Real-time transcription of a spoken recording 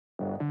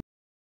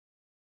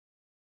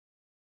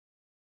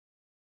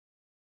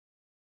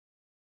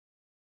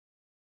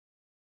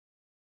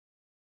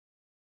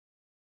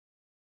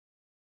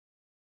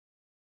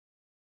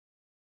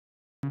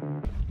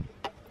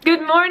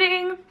Good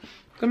morning!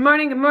 Good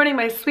morning,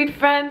 my sweet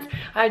friends.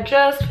 I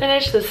just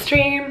finished the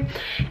stream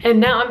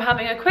and now I'm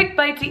having a quick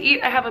bite to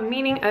eat. I have a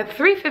meeting at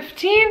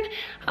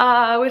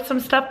 3:15 with some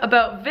stuff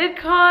about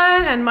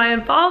VidCon and my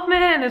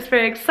involvement, and it's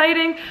very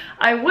exciting.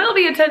 I will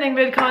be attending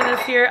VidCon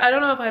this year. I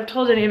don't know if I've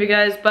told any of you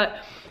guys, but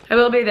I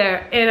will be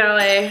there in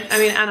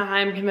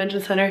Anaheim Convention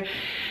Center.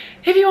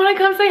 If you want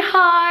to come say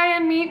hi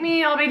and meet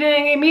me, I'll be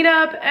doing a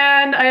meetup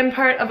and I am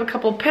part of a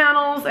couple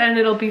panels and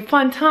it'll be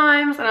fun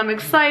times and I'm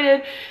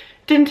excited.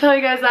 Didn't tell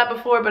you guys that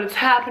before, but it's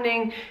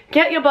happening.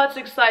 Get your butts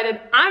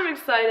excited. I'm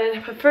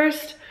excited, but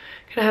first,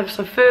 gonna have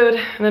some food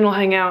and then we'll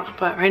hang out.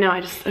 But right now,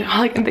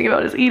 all I can think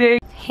about is eating.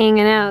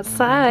 Hanging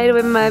outside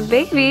with my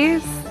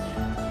babies.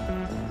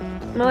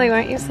 Molly, why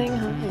aren't you saying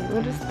hi?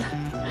 What is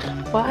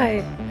that? Why?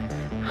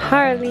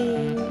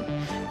 Harley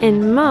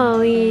and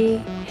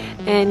Molly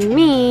and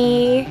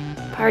me.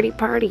 Party,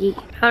 party.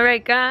 All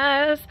right,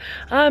 guys,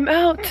 I'm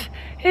out.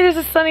 It is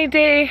a sunny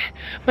day.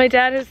 My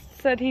dad has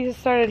said he has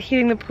started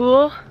heating the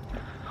pool.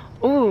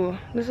 Ooh,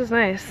 this is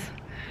nice.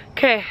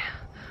 Okay,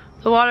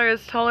 the water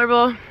is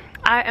tolerable.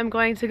 I am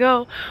going to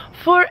go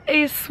for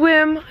a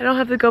swim. I don't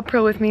have the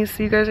GoPro with me,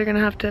 so you guys are gonna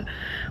have to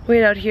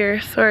wait out here.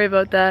 Sorry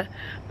about that.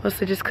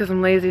 Mostly just because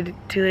I'm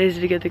too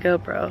lazy to get the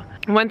GoPro.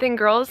 One thing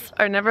girls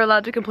are never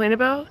allowed to complain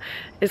about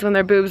is when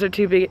their boobs are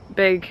too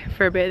big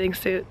for a bathing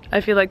suit.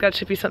 I feel like that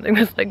should be something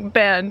that's like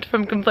banned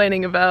from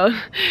complaining about.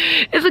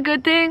 It's a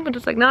good thing, but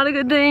it's like not a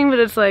good thing, but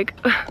it's like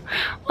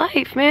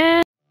life,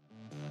 man.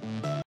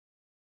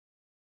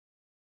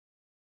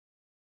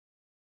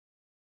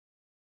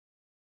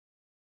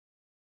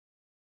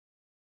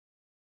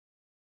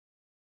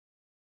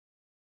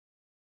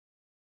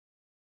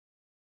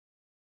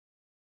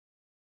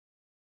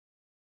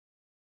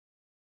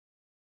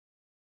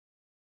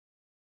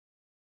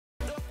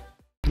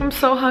 I'm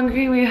so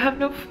hungry, we have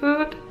no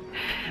food,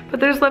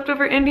 but there's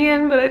leftover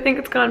Indian, but I think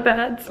it's gone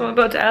bad, so I'm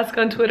about to ask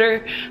on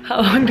Twitter,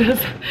 how long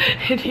does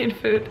Indian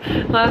food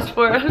last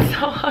for? I'm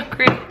so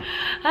hungry.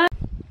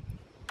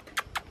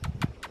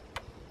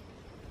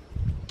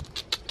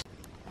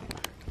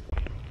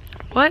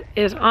 What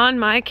is on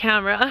my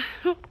camera?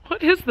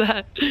 What is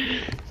that?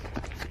 Is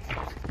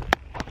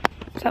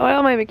that why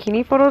all my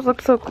bikini photos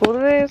look so cool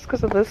today? It's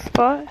because of this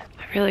spot?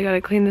 I really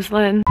gotta clean this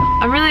lens.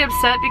 I'm really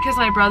upset because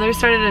my brother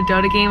started a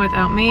Dota game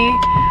without me.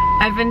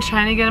 I've been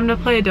trying to get him to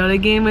play a Dota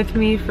game with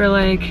me for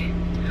like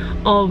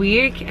all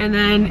week, and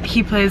then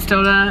he plays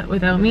Dota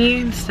without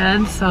me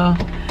instead, so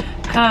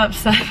kind of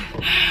upset.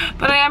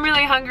 But I am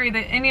really hungry.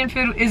 The Indian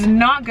food is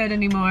not good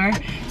anymore,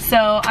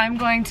 so I'm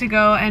going to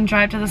go and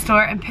drive to the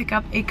store and pick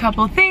up a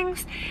couple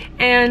things.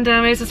 And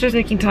my sister's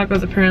making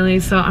tacos apparently,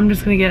 so I'm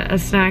just gonna get a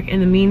snack in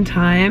the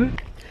meantime.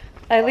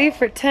 I leave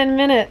for 10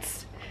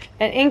 minutes.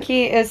 And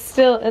Inky is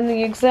still in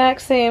the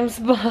exact same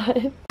spot.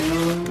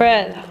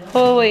 Bread,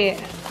 holy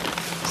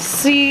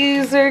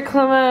Caesar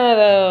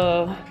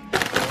Clamato.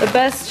 The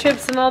best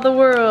chips in all the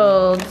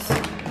world.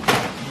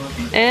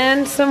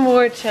 And some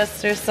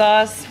Worcester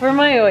sauce for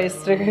my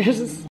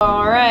oysters.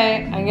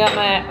 Alright, I got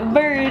my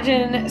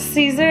virgin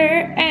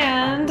Caesar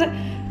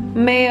and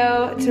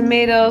mayo,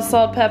 tomato,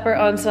 salt, pepper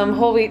on some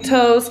whole wheat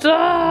toast.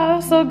 Ah,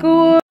 so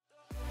good.